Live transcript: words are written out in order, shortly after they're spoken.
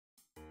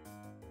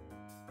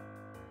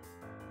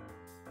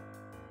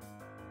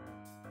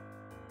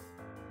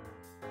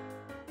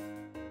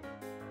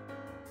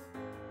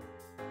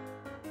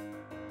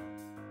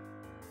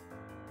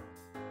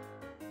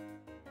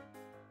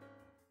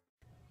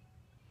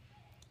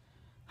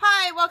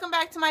welcome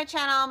back to my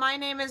channel. My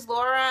name is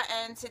Laura,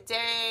 and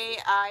today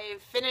I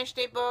finished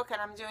a book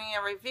and I'm doing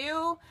a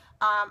review.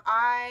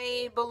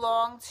 I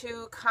belong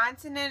to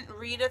Continent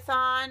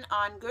Read-a-thon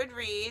on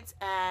Goodreads,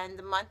 and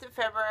the month of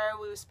February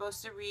we were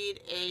supposed to read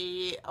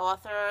a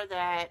author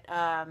that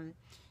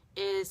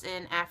is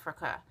in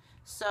Africa.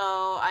 So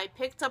I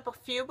picked up a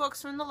few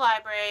books from the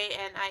library,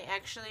 and I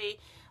actually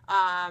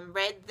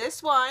read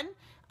this one.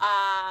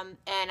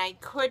 And I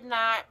could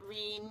not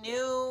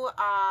renew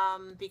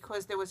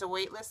because there was a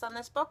wait list on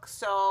this book,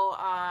 so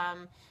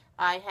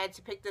I had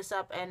to pick this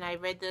up, and I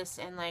read this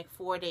in like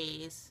 4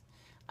 days.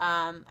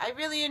 I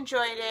really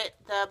enjoyed it.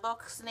 The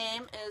book's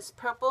name is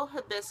Purple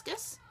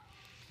Hibiscus,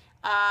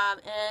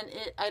 and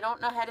I don't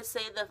know how to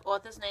say the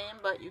author's name,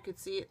 but you could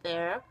see it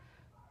there.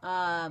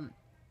 And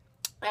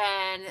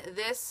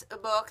this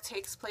book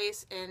takes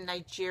place in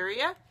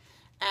Nigeria.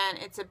 And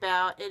it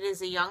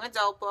is a young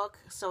adult book,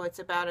 so it's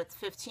about a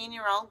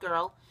 15-year-old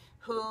girl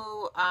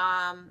who,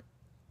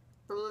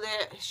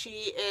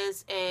 she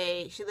lives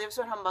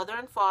with her mother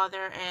and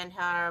father and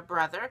her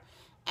brother,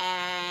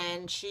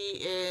 and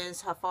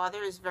her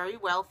father is very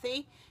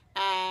wealthy,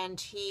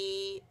 and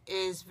he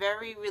is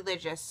very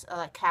religious,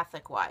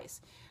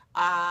 Catholic-wise.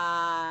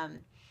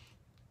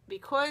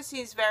 Because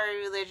he's very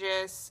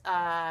religious,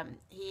 there's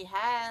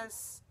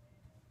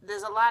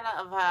a lot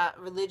of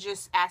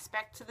religious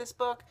aspect to this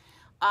book.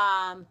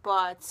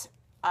 But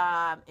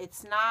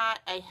it's not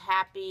a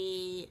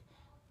happy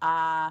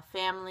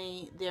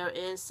family. There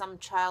is some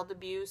child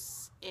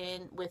abuse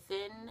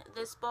within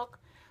this book.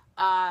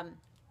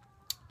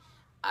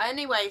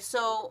 Anyway,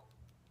 so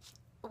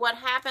what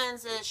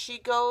happens is she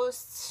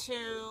goes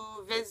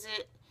to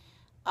visit,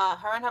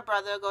 her and her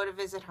brother go to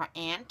visit her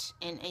aunt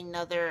in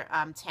another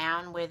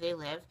town where they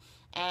live,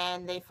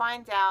 and they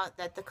find out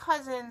that the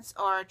cousins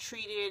are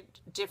treated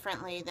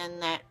differently than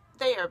that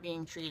they are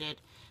being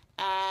treated.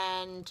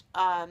 And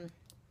I'm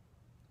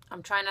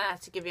trying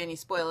not to give you any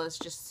spoilers,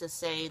 just to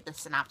say the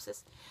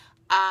synopsis.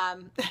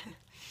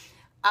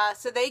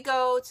 So they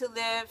go to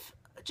live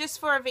just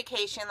for a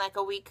vacation, like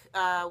a week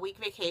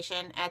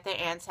vacation at their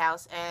aunt's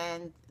house,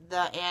 and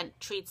the aunt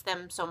treats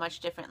them so much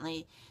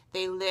differently.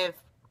 They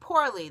live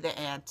poorly, the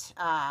aunt.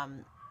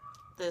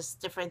 There's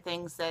different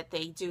things that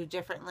they do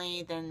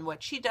differently than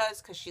what she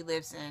does, because she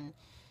lives in,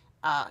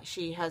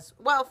 she has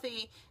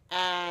wealthy,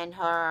 and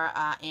her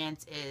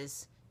aunt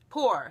is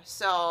poor.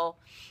 So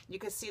you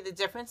can see the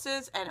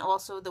differences, and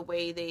also the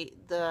way they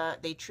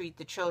treat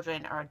the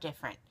children are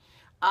different.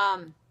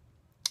 I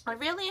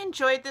really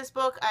enjoyed this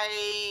book.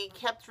 I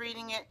kept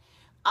reading it.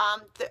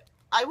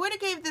 I would have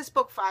gave this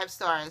book 5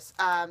 stars.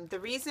 The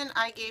reason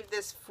I gave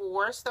this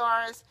 4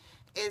 stars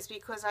is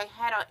because I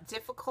had a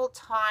difficult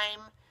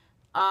time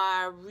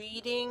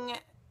reading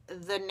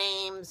the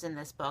names in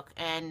this book,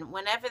 and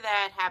whenever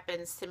that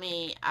happens to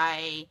me,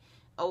 I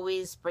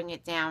always bring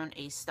it down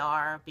a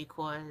star,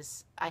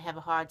 because I have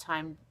a hard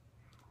time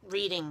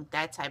reading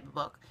that type of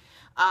book.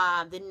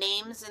 The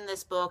names in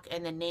this book,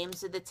 and the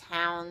names of the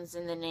towns,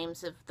 and the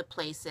names of the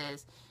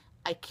places,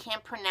 I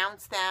can't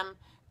pronounce them,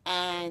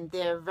 and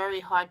they're very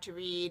hard to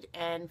read.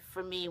 And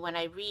for me, when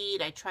I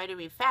read, I try to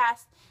read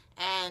fast,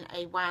 and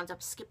I wound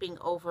up skipping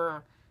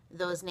over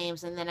those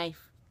names, and then I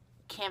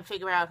can't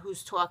figure out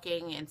who's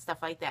talking and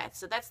stuff like that.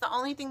 So that's the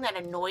only thing that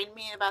annoyed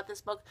me about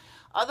this book.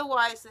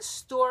 Otherwise, the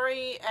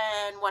story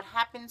and what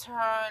happened to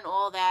her and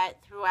all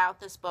that throughout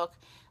this book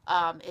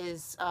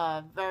is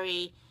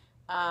very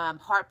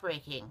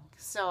heartbreaking.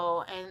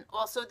 So, and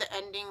also the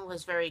ending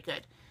was very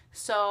good.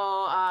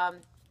 So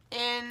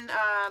in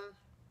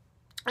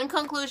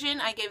conclusion,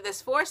 I gave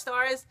this 4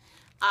 stars.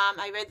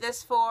 I read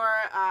this for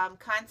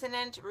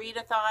Continent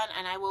Read-a-thon,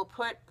 and I will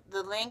put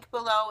the link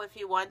below if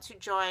you want to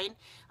join.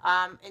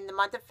 In the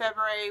month of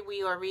February,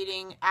 we are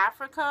reading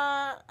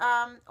Africa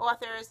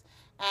authors,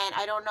 and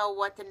I don't know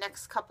what the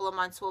next couple of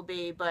months will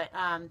be, but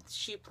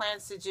she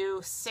plans to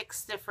do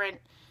 6 different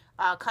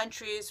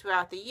countries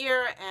throughout the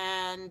year,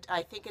 and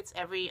I think it's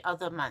every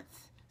other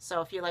month.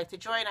 So if you'd like to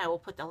join, I will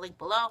put the link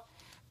below.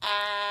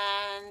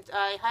 And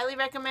I highly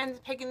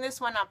recommend picking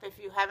this one up if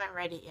you haven't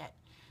read it yet.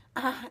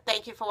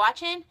 Thank you for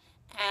watching,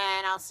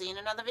 and I'll see you in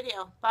another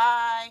video.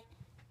 Bye.